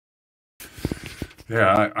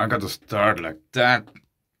Yeah, I got to start like that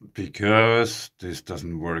because this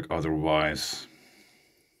doesn't work otherwise.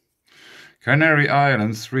 Canary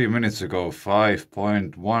Islands 3 minutes ago,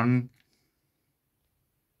 5.1.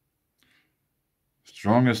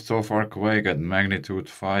 Strongest so far quake at magnitude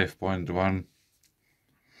 5.1.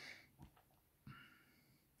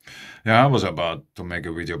 Yeah, I was about to make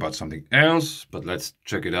a video about something else, but let's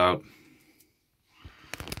check it out.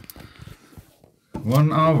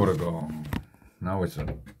 1 hour ago. Now it's at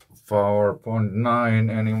 4.9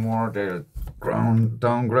 anymore. They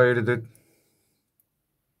downgraded it.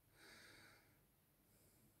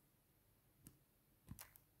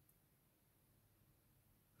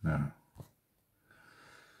 Yeah.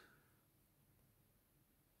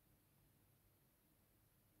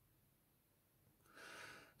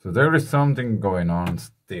 So there is something going on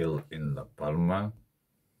still in La Palma.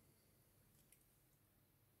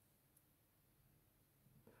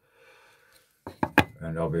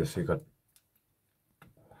 And obviously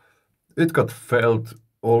it got felt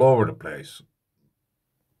all over the place.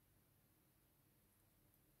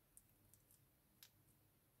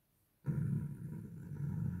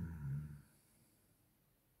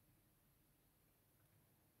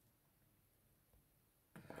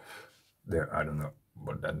 There, I don't know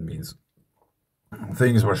what that means.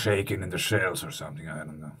 Things were shaking in the shells or something, I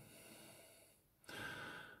don't know.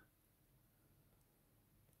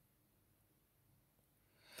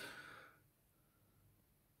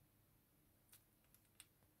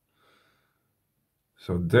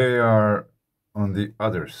 So they are on the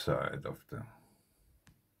other side of the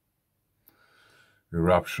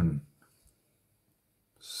eruption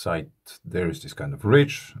site. There is this kind of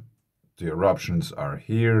ridge. The eruptions are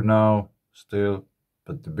here now still,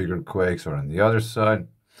 but the bigger quakes are on the other side.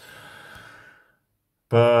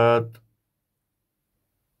 But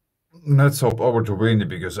let's hop over to Windy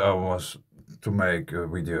because I was to make a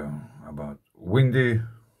video about Windy,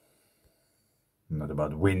 not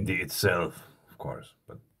about Windy itself, of course,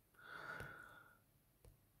 but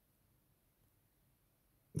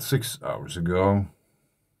 6 hours ago,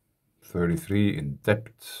 33 in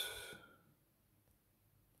depth.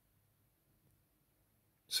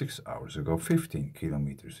 6 hours ago, 15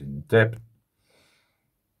 kilometers in depth.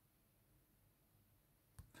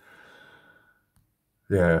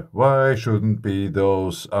 Yeah, why shouldn't be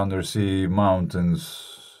those undersea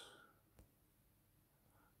mountains?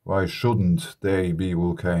 Why shouldn't they be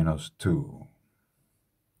volcanoes too?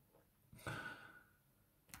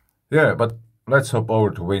 Yeah, but let's hop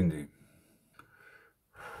over to Windy.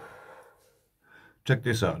 Check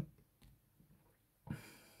this out.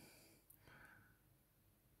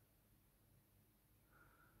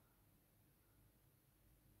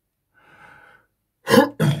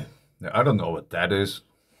 I don't know what that is.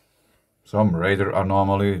 Some radar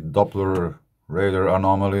anomaly, Doppler radar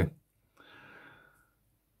anomaly.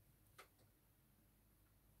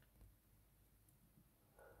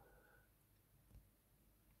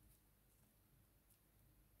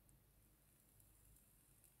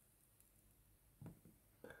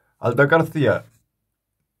 Alta Garcia.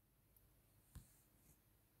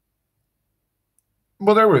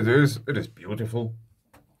 Whatever it is beautiful.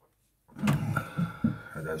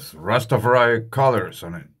 It has Rastafari colors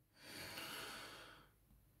on it.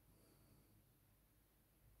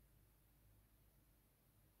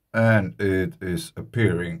 And it is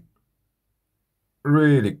appearing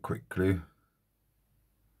really quickly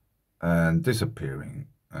and disappearing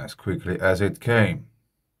as quickly as it came.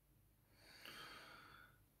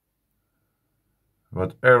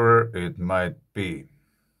 Whatever it might be.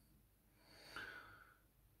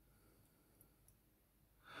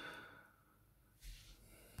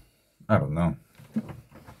 I don't know.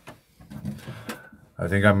 I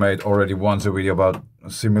think I made already once a video about a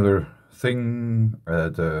similar thing.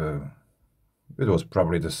 It was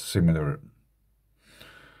probably the similar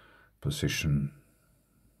position,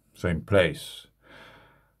 same place.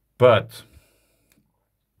 But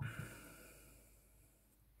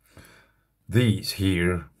these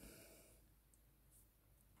here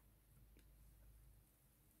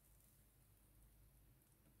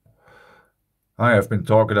I have been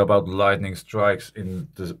talking about lightning strikes in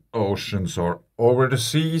the oceans or over the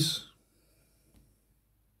seas.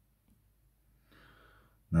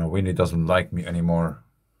 Now Winnie doesn't like me anymore.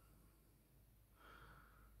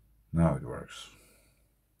 Now it works.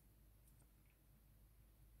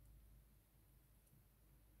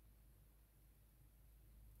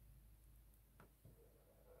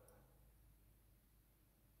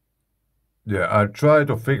 Yeah, I try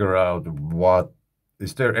to figure out what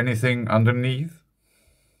is there anything underneath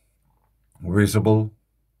visible,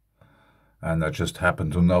 and I just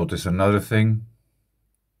happened to notice another thing.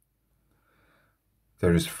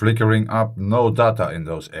 There is flickering up, no data in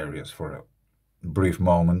those areas for a brief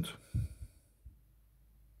moment.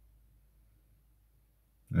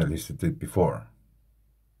 At least it did before.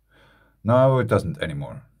 Now it doesn't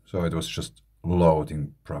anymore. So it was just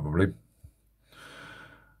loading, probably.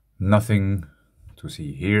 Nothing to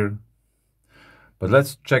see here. But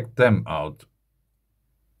let's check them out.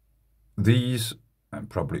 These, and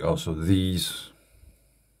probably also these.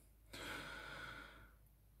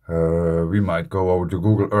 We might go over to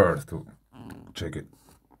Google Earth to check it.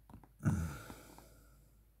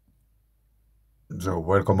 So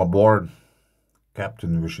welcome aboard.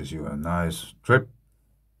 Captain wishes you a nice trip.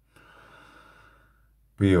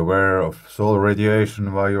 Be aware of solar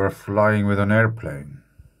radiation while you are flying with an airplane.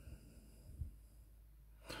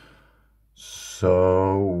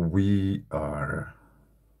 So we are...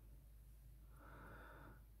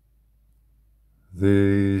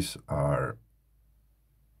 These are...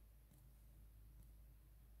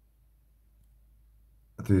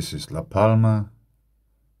 This is La Palma,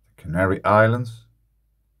 the Canary Islands.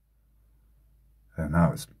 And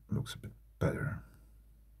now it looks a bit better.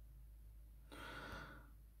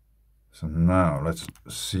 So now let's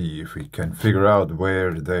see if we can figure out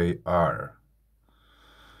where they are.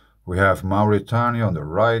 We have Mauritania on the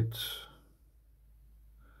right.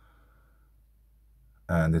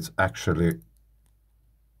 And it's actually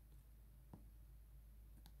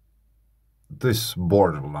this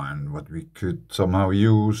borderline, what we could somehow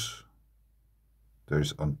use.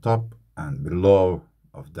 There's on top and below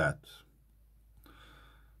of that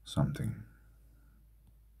something.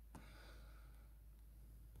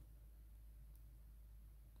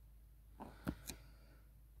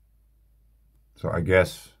 So I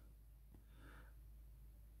guess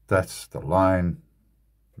that's the line.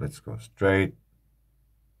 Let's go straight.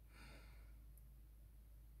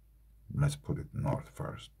 Let's put it north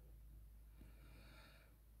first.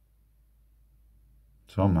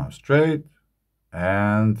 Somehow straight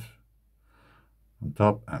and on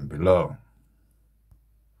top and below.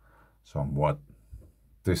 Somewhat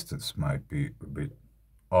distance might be a bit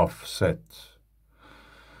offset.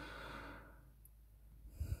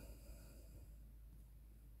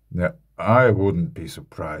 Yeah, I wouldn't be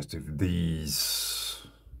surprised if these,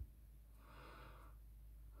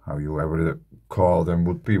 how you ever call them,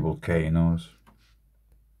 would be volcanoes.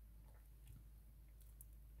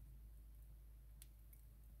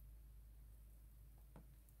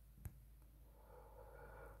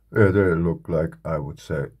 Yeah, they look like, I would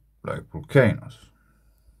say, like volcanoes.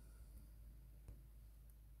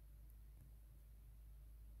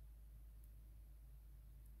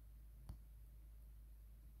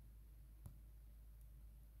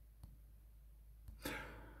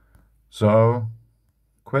 So,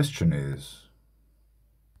 question is,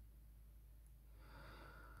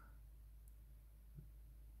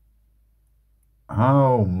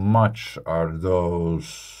 how much are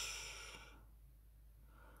those?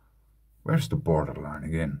 Where's the borderline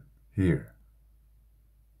again? Here.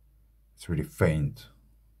 It's really faint.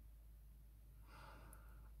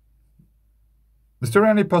 Is there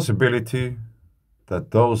any possibility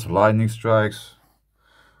that those lightning strikes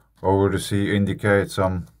over the sea indicate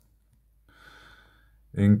some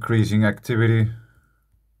increasing activity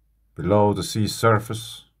below the sea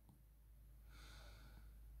surface?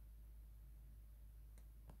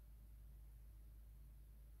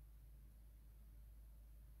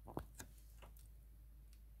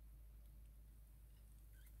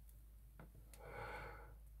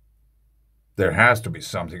 There has to be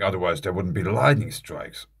something, otherwise there wouldn't be lightning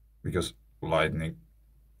strikes, because lightning,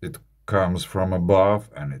 it comes from above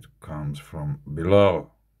and it comes from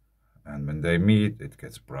below, and when they meet it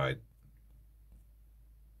gets bright.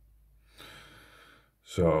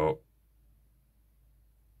 So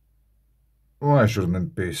why shouldn't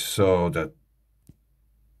it be so that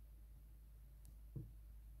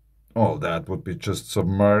all that would be just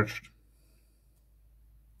submerged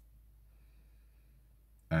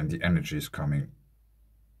and the energy is coming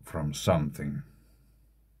from something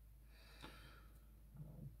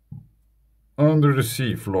under the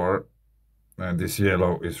sea floor, and this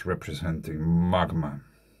yellow is representing magma.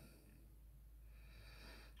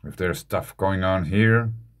 If there's stuff going on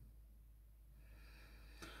here,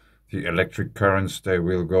 the electric currents, they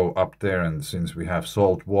will go up there, and since we have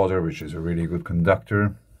salt water, which is a really good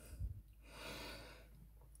conductor,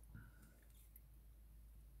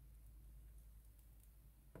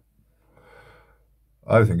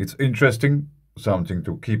 I think it's interesting, something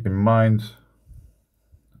to keep in mind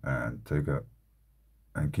and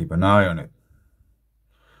keep an eye on it.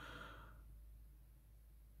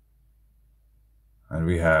 And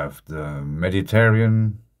we have the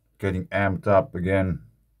Mediterranean getting amped up again.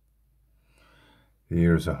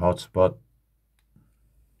 Here's a hot spot.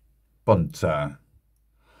 Ponza.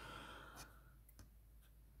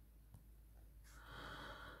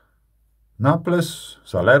 Naples,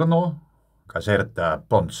 Salerno, Caserta,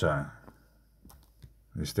 Ponza.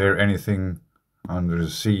 Is there anything under the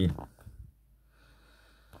sea?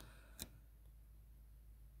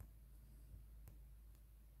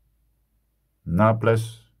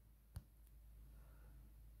 Naples,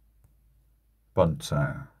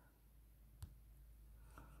 Ponza.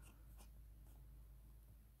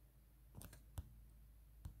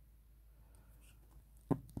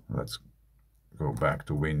 Let's go back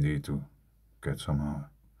to Windy to get somehow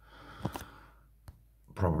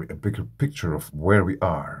probably a bigger picture of where we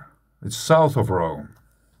are. It's south of Rome.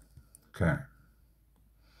 Okay.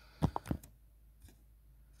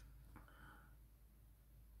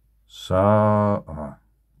 So,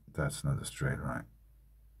 that's not a straight line.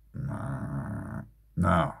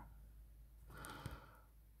 No.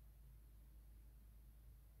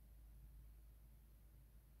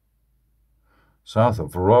 South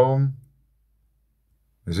of Rome.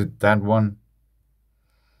 Is it that one?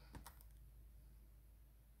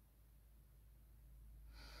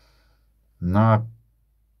 Not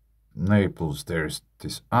Naples. There's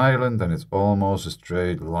this island, and it's almost a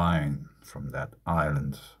straight line from that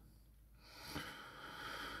island.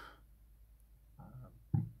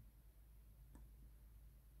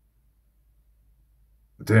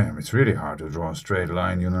 Damn, it's really hard to draw a straight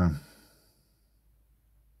line, you know.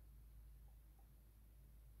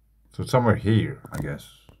 So it's somewhere here, I guess.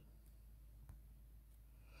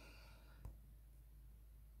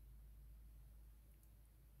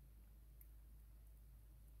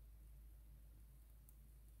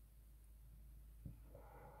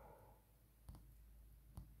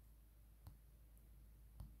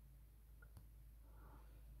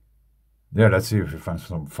 Yeah, let's see if we find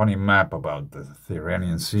some funny map about the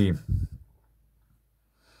Tyrrhenian Sea.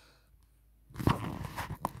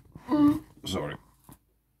 Sorry.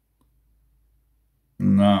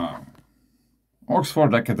 No.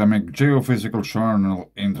 Oxford Academic Geophysical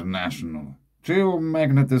Journal International.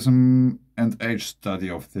 Geomagnetism and Age Study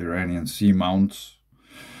of Tyrrhenian Seamounts.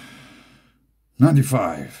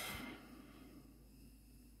 95.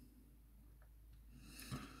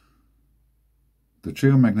 The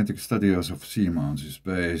geomagnetic study of seamounts is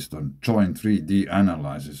based on joint 3D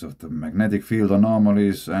analysis of the magnetic field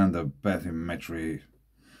anomalies and the bathymetry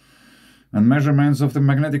and measurements of the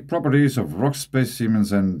magnetic properties of rock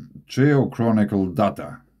specimens and geochronicle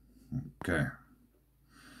data. Okay.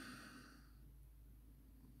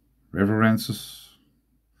 References.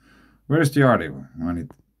 Where is the article? I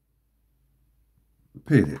need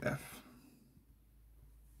PDF.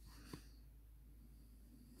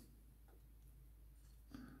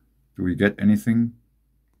 Do we get anything?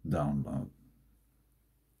 Download.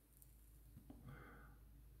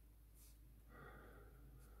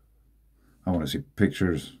 I want to see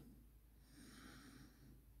pictures.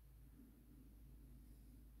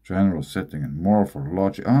 General setting and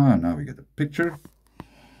morphology. Now we get a picture.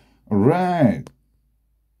 All right.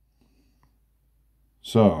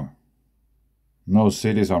 So, no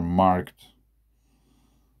cities are marked.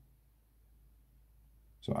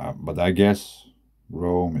 So, but I guess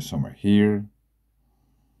Rome is somewhere here.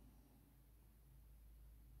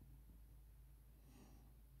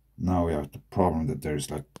 Now we have the problem that there's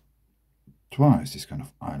like twice this kind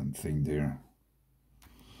of island thing there.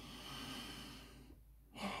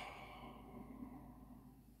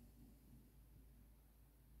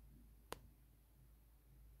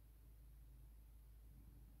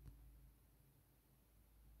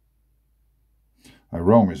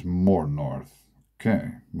 Rome is more north.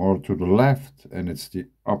 Okay, more to the left, and it's the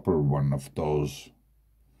upper one of those.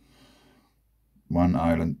 One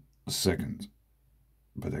island second.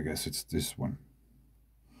 But I guess it's this one.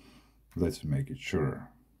 Let's make it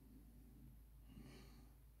sure.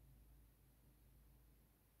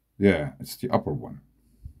 Yeah, it's the upper one.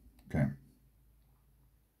 Okay.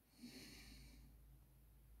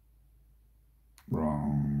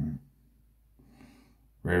 Wrong.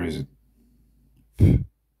 Where is it?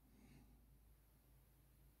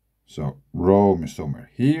 So Rome is somewhere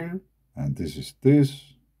here, and this is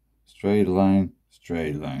this. Straight line,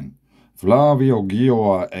 straight line. Flavio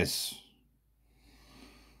Gioa S.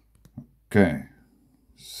 Okay.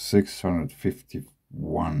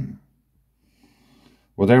 651.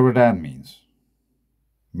 Whatever that means.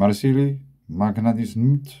 Marsili,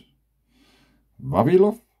 Magnatismt,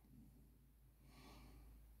 Vavilov.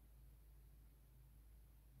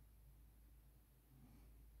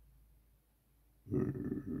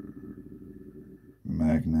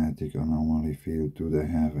 magnetic anomaly field. Do they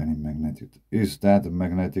have any magnetic? Is that a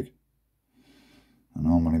magnetic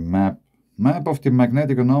anomaly map? Map of the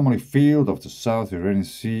magnetic anomaly field of the South Iranian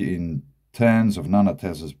Sea in tens of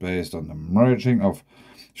nanotesla's based on the merging of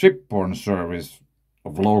shipborne surveys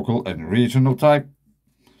of local and regional type.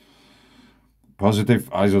 Positive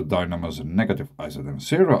isodynamos and negative isodynamos.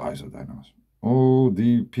 Zero isodynamos.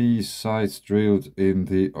 ODP sites drilled in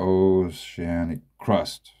the oceanic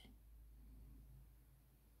crust.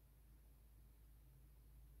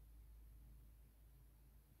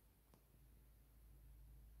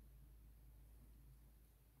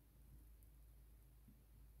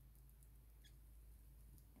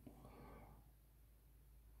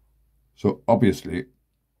 So obviously,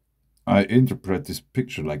 I interpret this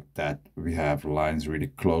picture like that. We have lines really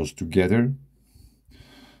close together.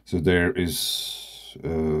 So there is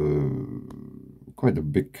quite a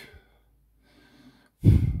big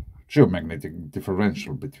geomagnetic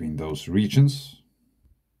differential between those regions.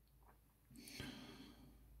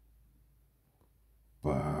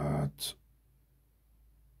 But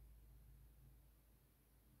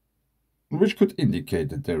which could indicate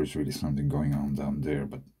that there is really something going on down there,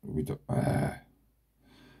 but we don't.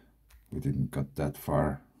 We didn't got that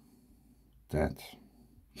far. That.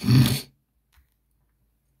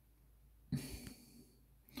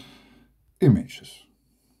 Images.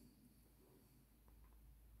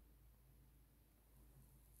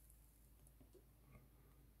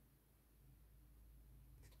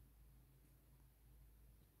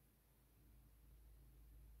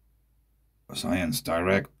 Science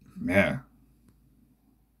Direct. Yeah.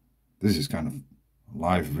 This is kind of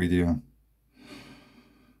live video.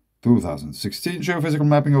 2016 geophysical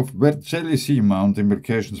mapping of Vercelli Seamount,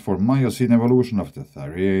 implications for Miocene evolution of the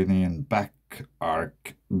Tyrrhenian back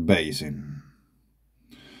arc basin.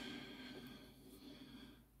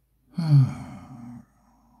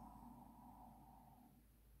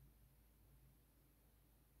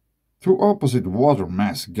 Through opposite water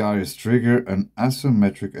mass gyres trigger an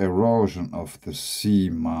asymmetric erosion of the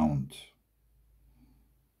seamount.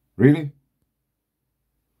 Really?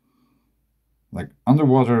 Like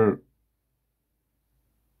underwater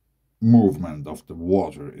movement of the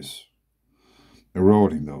water is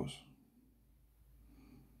eroding those.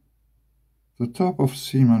 The top of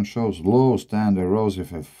seamount shows low stand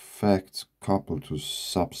erosive effects coupled to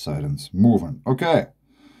subsidence movement. Okay,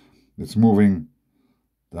 it's moving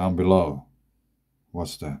down below.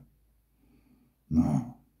 What's that?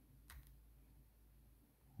 No.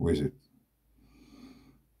 Visit.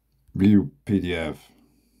 View PDF.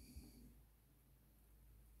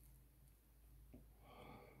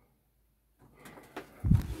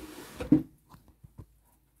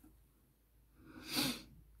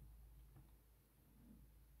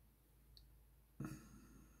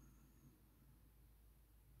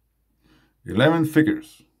 $11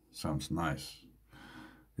 figures. Sounds nice.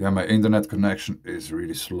 Yeah, my internet connection is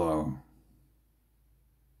really slow.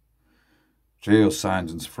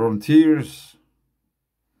 Geoscience and Frontiers.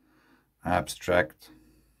 Abstract.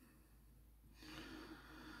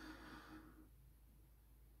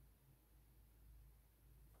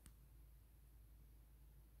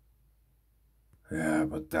 Yeah,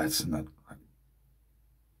 but that's not...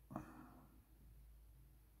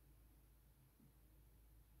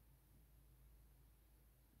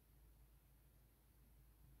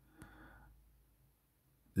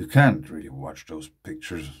 You can't really watch those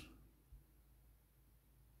pictures.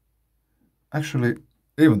 Actually,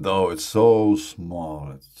 even though it's so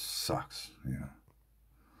small, it sucks, yeah.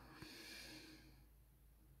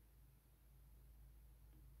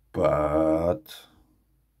 But...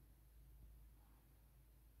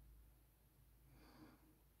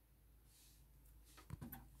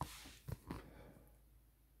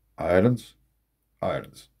 Islands.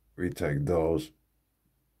 We take those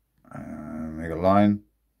and make a line.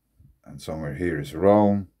 And somewhere here is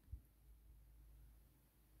Rome.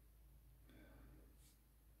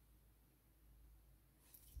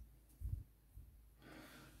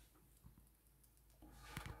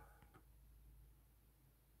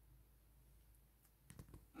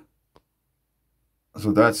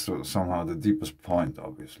 So that's somehow the deepest point,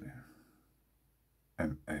 obviously.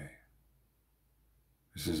 MA.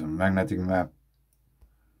 This is a magnetic map.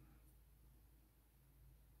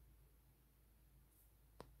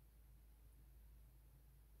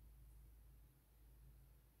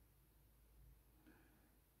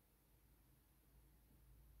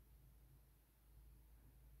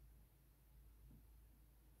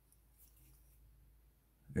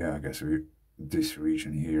 Yeah, I guess this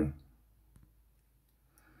region here.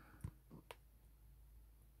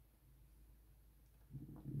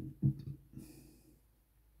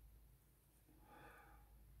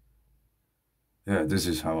 Yeah, this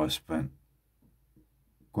is how I spend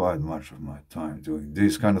quite much of my time doing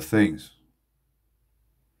these kind of things.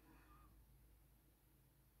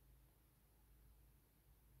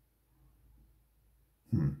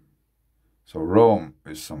 Hmm. So Rome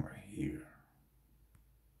is somewhere here.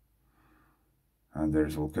 And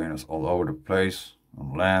there's volcanoes all over the place,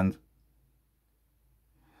 on land,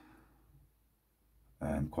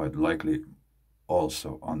 and quite likely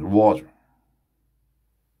also underwater.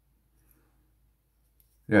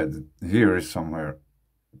 Yeah, here is somewhere.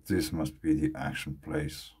 This must be the action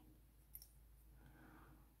place.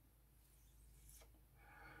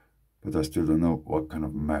 But I still don't know what kind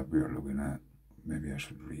of map we are looking at. Maybe I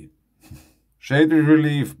should read. Shaded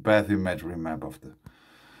relief bathymetry map of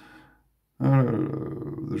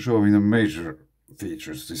showing the major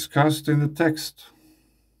features discussed in the text.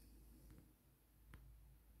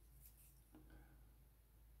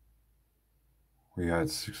 We had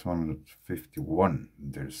 651,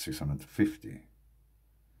 there's 650.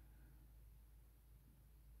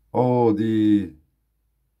 Oh, the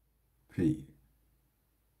P.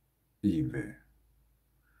 IV.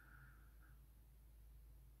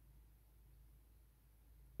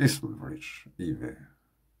 Isselbridge, IV.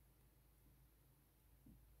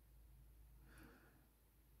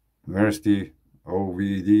 Where's the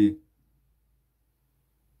OVD?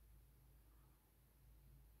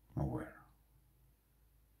 Nowhere.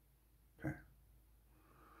 Okay.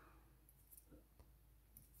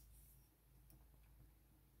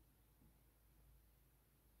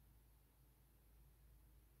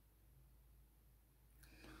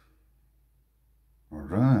 All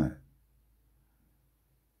right.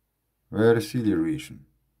 Where is the region?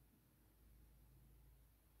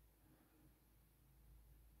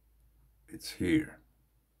 It's here.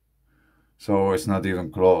 So it's not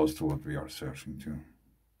even close to what we are searching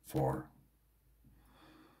for.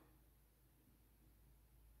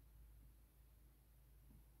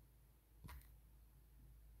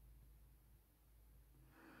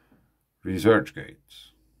 Research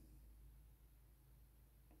gates.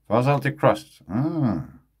 Basaltic crust. Ah.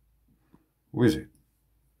 Who is it?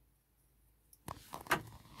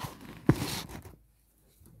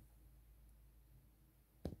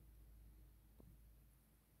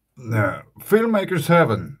 Filmmakers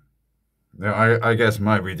heaven. Yeah, I guess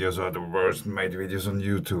my videos are the worst made videos on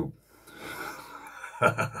YouTube.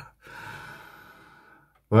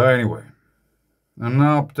 But anyway, an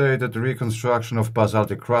updated reconstruction of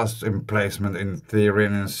basaltic crust emplacement in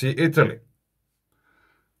Tyrrhenian Sea, Italy.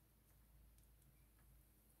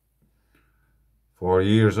 4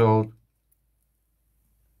 years old.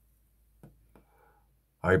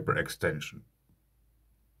 Hyperextension.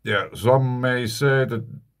 Yeah, some may say that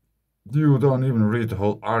you don't even read the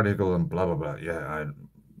whole article and blah blah blah. Yeah, I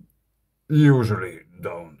usually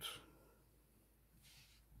don't.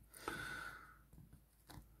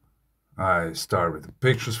 I start with the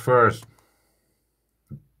pictures first.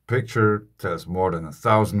 The picture tells more than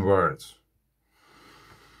 1,000 words.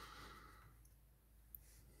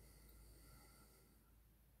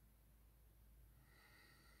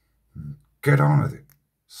 Get on with it.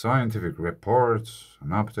 Scientific reports, an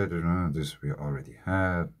updated, this we already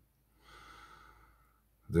had.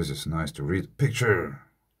 This is nice to read. Picture.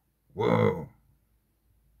 Whoa.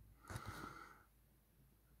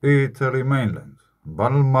 Italy mainland.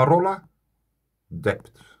 Balmarola.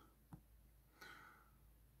 Depth.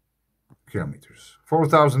 Kilometers.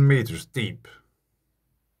 4,000 meters deep.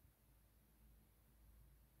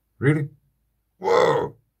 Really?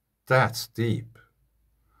 Whoa. That's deep.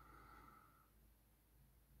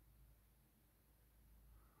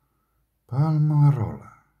 Balmarola.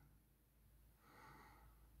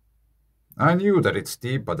 I knew that it's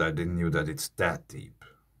deep, but I didn't know that it's that deep.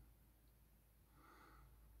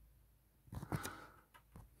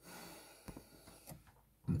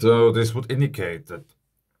 So this would indicate that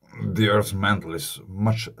the Earth's mantle is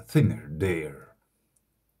much thinner there.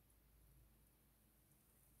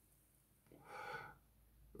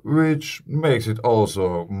 Which makes it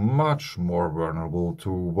also much more vulnerable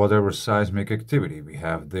to whatever seismic activity we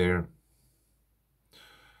have there.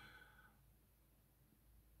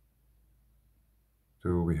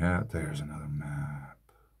 Do we have? There's another map.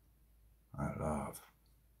 I love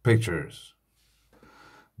pictures.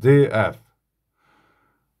 DF.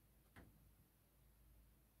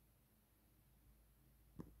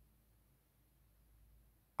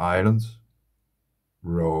 Islands.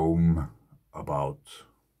 Rome. About.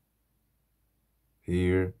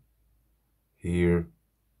 Here. Here.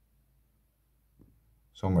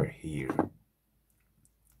 Somewhere here.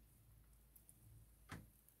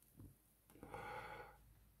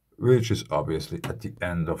 which is obviously at the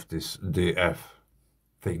end of this DF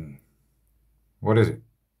thing. What is it?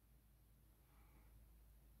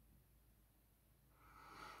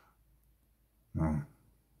 No.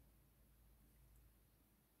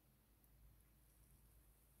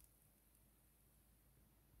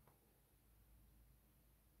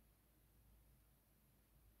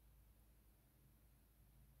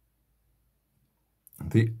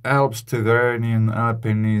 The Alps-Tyrrhenian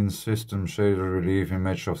Apennine system shaded relief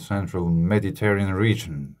image of central Mediterranean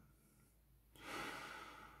region.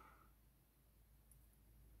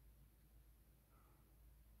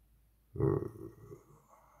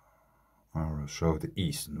 I will show the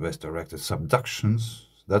east and west directed subductions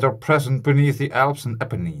that are present beneath the Alps and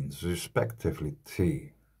Apennines, respectively.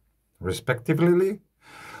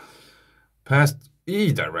 Past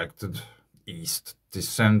E-directed east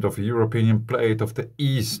descent of European plate of the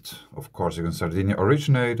east of Corsica and Sardinia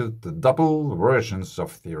originated the double versions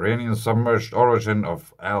of the Tyrrhenian submerged origin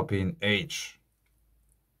of Alpine age,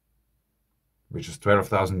 which is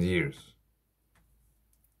 12,000 years.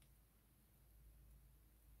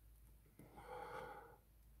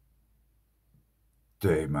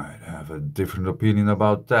 They might have a different opinion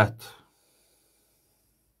about that.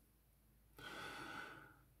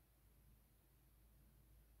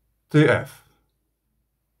 TF.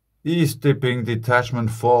 East dipping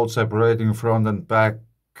detachment fault separating front and back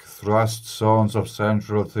thrust zones of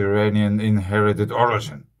central Tyrrhenian inherited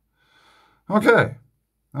origin. Okay.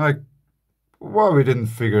 Why we didn't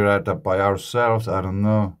figure that out by ourselves, I don't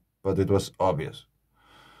know, but it was obvious.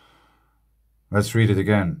 Let's read it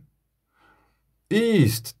again.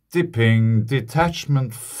 East dipping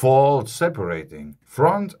detachment fault separating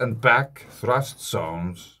front and back thrust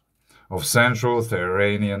zones of central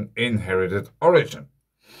Tyrrhenian inherited origin.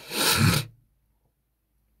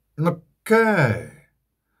 Okay,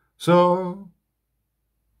 so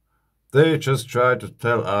they just try to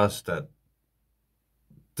tell us that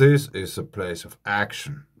this is a place of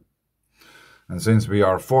action. And since we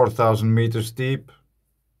are 4,000 meters deep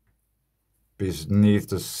beneath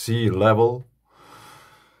the sea level,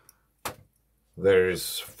 there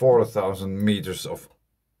is 4,000 meters of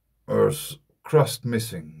Earth's crust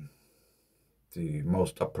missing, the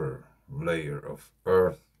most upper layer of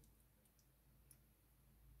Earth.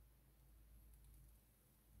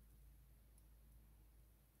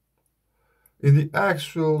 In the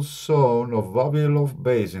actual zone of Vavilov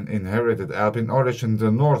Basin inherited Alpine origin,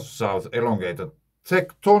 the north-south elongated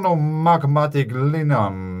tectonomagmatic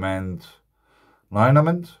lineament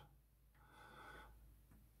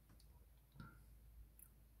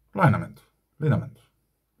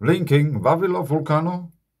linking Vavilov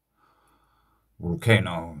volcano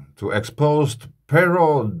to exposed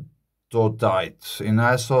peridotite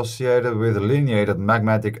associated with lineated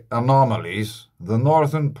magmatic anomalies. The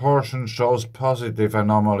northern portion shows positive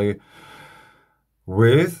anomaly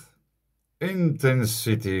with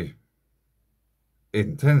intensity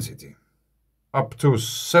up to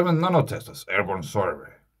 7 nanoteslas airborne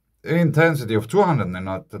survey. Intensity of 200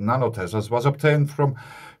 nanoteslas was obtained from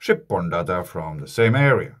shipborne data from the same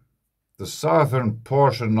area. The southern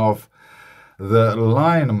portion of the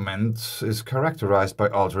alignment is characterized by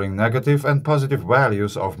altering negative and positive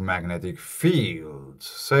values of magnetic fields.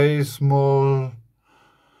 Seismal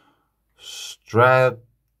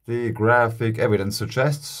stratigraphic evidence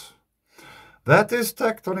suggests that this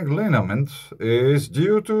tectonic lineament is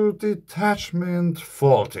due to detachment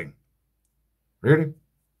faulting. Really?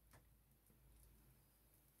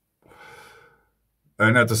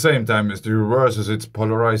 And at the same time it reverses its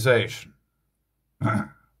polarization.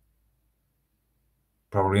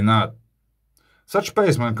 Probably not. Such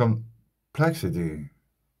basement complexity.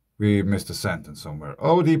 We missed a sentence somewhere.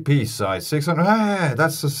 ODP size 600.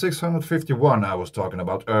 That's the 651 I was talking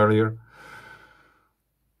about earlier.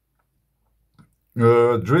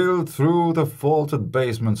 Drilled through the faulted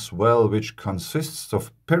basement swell, which consists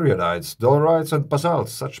of periodites, dolerites, and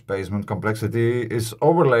basalts. Such basement complexity is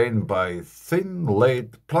overlain by thin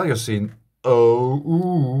late Pliocene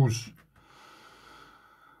ooze.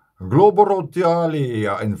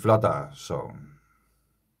 Globorotialia inflata zone.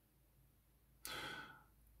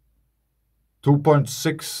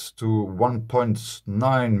 2.6 to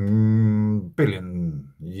 1.9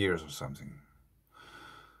 billion years or something.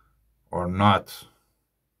 Or not.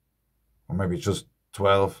 Or maybe just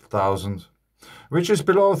 12,000. Which is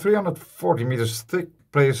below 340 meters thick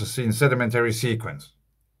Pleistocene sedimentary sequence.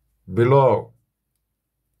 Below.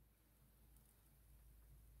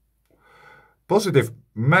 Positive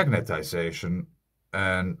magnetization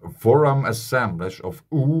and forum assemblage of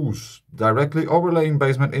ooze directly overlaying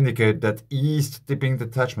basement indicate that east dipping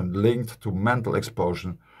detachment linked to mantle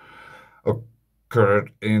explosion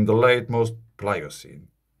occurred in the late most Pliocene.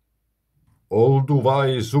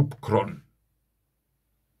 Olduvai subkron.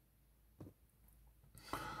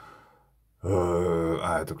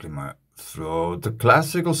 I had to clear my throat. The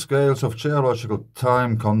classical scales of geological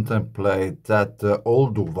time contemplate that the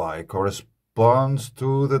Olduvai corresponds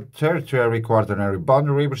to the Tertiary Quaternary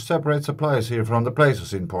boundary which separates the Pliocene from the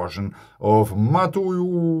Pleistocene portion of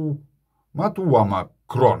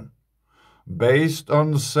Matuamakron. Based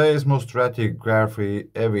on seismostratigraphy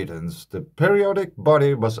evidence, the periodic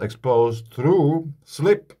body was exposed through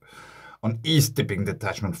slip on East Tipping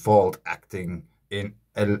Detachment Fault acting in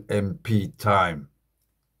LMP time.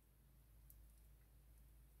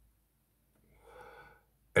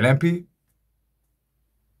 LMP?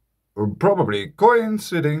 Probably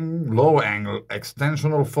coinciding low-angle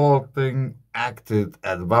extensional faulting acted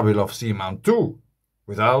at Vavilov Seamount 2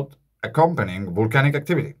 without accompanying volcanic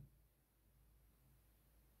activity.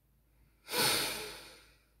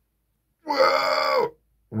 Whoa!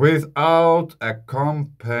 Without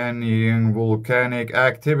accompanying volcanic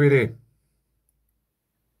activity.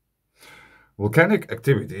 Volcanic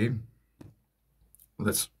activity,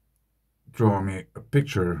 let's draw me a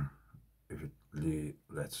picture if it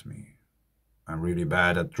lets me. I'm really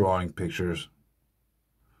bad at drawing pictures.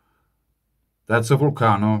 That's a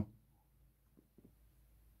volcano.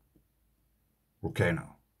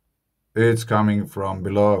 Volcano. It's coming from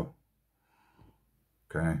below.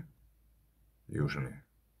 Okay, usually.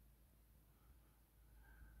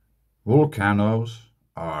 Volcanoes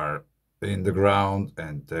are in the ground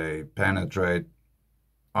and they penetrate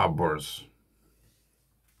upwards.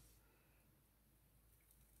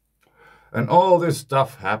 And all this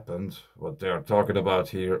stuff happened, what they are talking about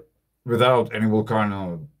here, without any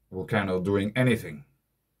volcano doing anything.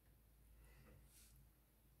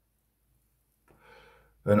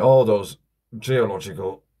 And all those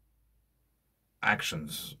geological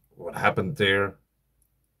actions, what happened there,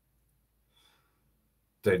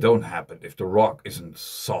 they don't happen if the rock isn't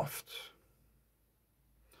soft.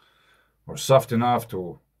 Or soft enough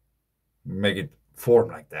to make it form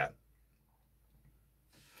like that.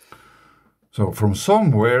 So from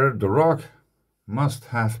somewhere the rock must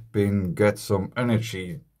have get some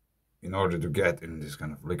energy in order to get in this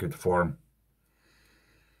kind of liquid form.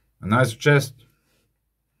 And I suggest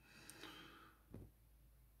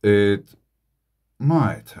it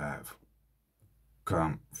might have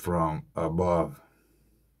come from above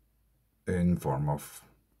in form of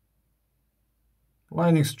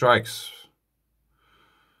lightning strikes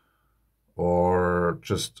or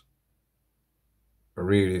just a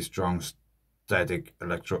really strong static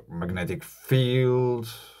electromagnetic field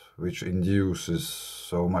which induces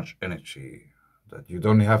so much energy that you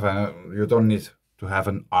don't need to have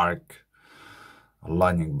an arc, a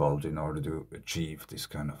lightning bolt in order to achieve this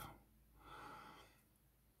kind of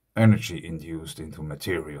energy induced into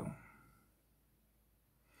material.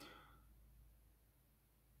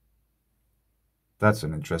 That's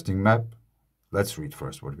an interesting map. Let's read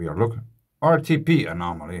first what we are looking. RTP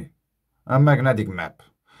anomaly, a magnetic map.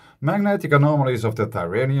 Magnetic anomalies of the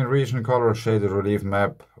Tyrrhenian region color shaded relief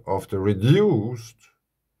map of the reduced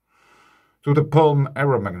to the Pulm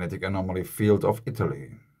aeromagnetic anomaly field of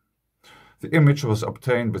Italy. The image was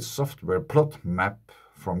obtained with software plot map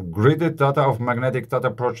from gridded data of magnetic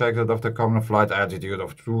data projected of the common flight altitude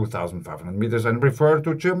of 2,500 meters and referred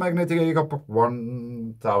to geomagnetic ECOP of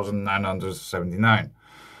 1979.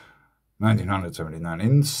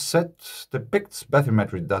 Inset depicts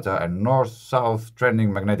bathymetry data and north-south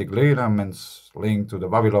trending magnetic lineaments linked to the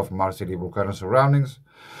Vavilov-Marsili volcano surroundings.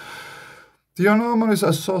 The anomalies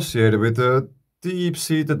associated with the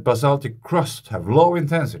deep-seated basaltic crust have low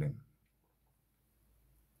intensity.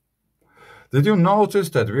 Did you notice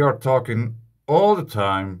that we are talking all the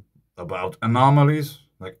time about anomalies?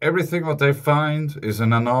 Like everything what they find is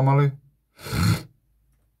an anomaly?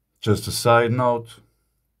 Just a side note.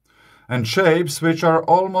 And shapes which are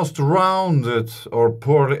almost rounded or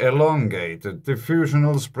poorly elongated,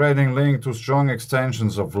 diffusional spreading linked to strong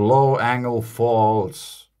extensions of low-angle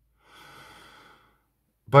faults.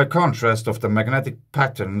 By contrast of the magnetic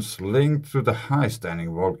patterns linked to the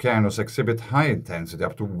high-standing volcanoes exhibit high intensity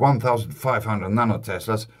up to 1,500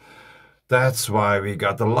 nanoteslas. That's why we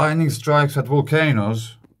got the lightning strikes at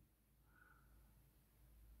volcanoes.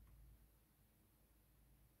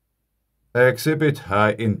 Exhibit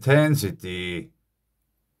high intensity.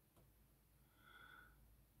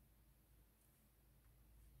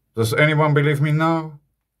 Does anyone believe me now?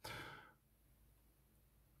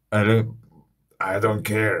 I don't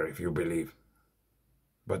care if you believe,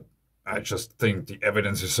 but I just think the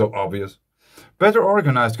evidence is so obvious. Better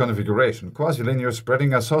organized configuration, quasi-linear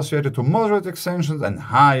spreading associated to moderate extensions and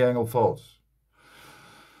high-angle faults.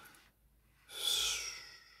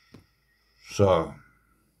 So,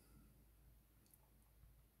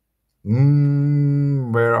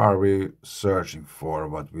 where are we searching for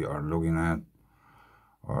what we are looking at?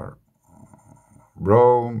 Or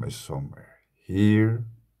Rome is somewhere here.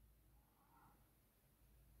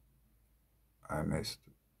 I missed.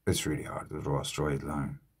 It's really hard to draw a straight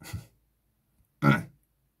line.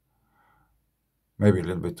 Maybe a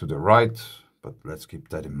little bit to the right, but let's keep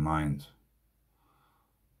that in mind.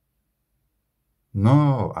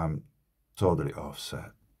 No, I'm totally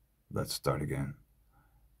offset. Let's start again.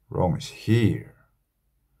 Rome is here.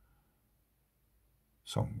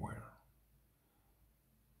 Somewhere.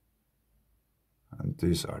 And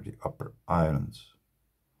these are the upper islands.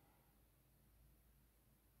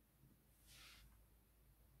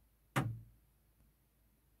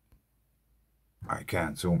 I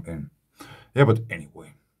can't zoom in. Yeah, but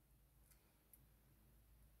anyway.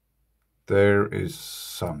 There is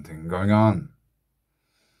something going on.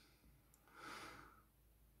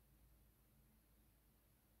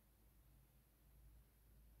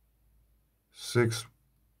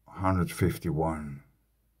 $651.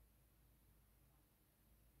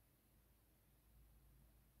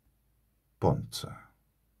 Ponza.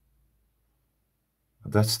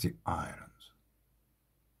 That's the island.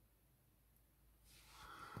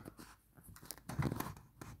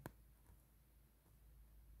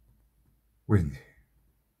 Windy.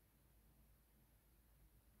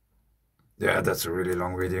 Yeah, that's a really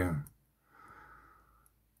long video.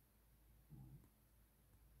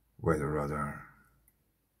 Weather radar.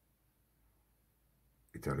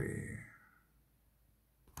 Italy.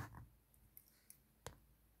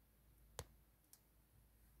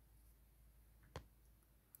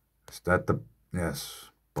 Is that the... Yes,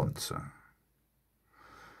 Ponza.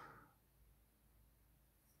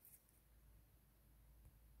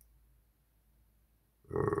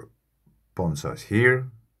 Ponza is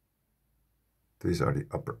here. These are the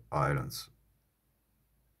upper islands.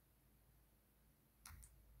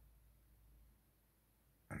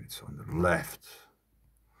 And it's on the left.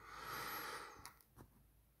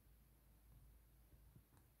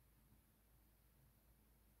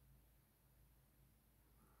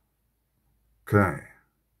 Okay.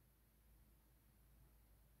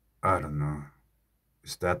 I don't know.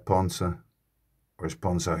 Is that Ponza? Or is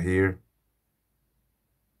Ponza here?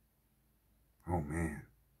 Oh man.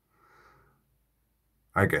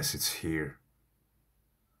 I guess it's here.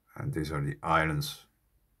 And these are the islands.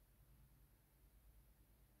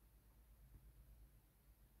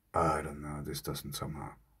 I don't know, this doesn't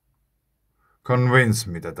somehow convince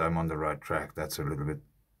me that I'm on the right track. That's a little bit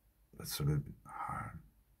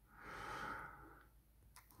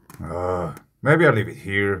hard. Maybe I'll leave it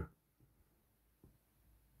here.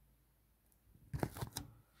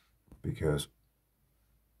 Because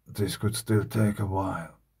this could still take a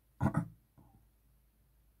while.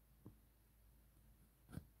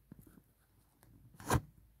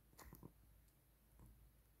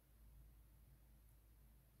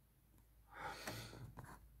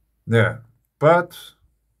 Yeah, but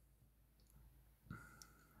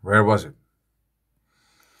where was it?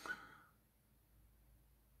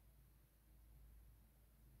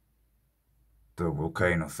 The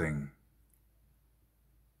volcano thing.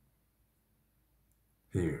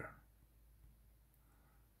 Here.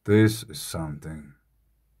 This is something.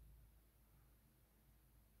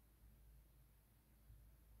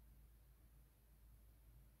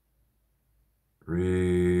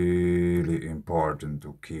 Really important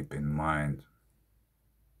to keep in mind.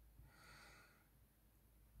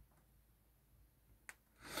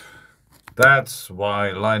 That's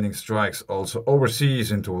why lightning strikes also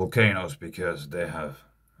overseas into volcanoes, because they have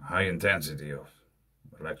high intensity of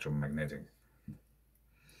electromagnetic.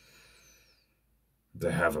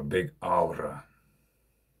 They have a big aura,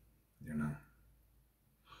 you know.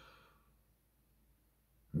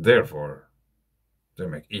 Therefore, they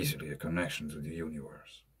make easily a connection to the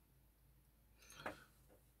universe.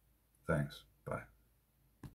 Thanks.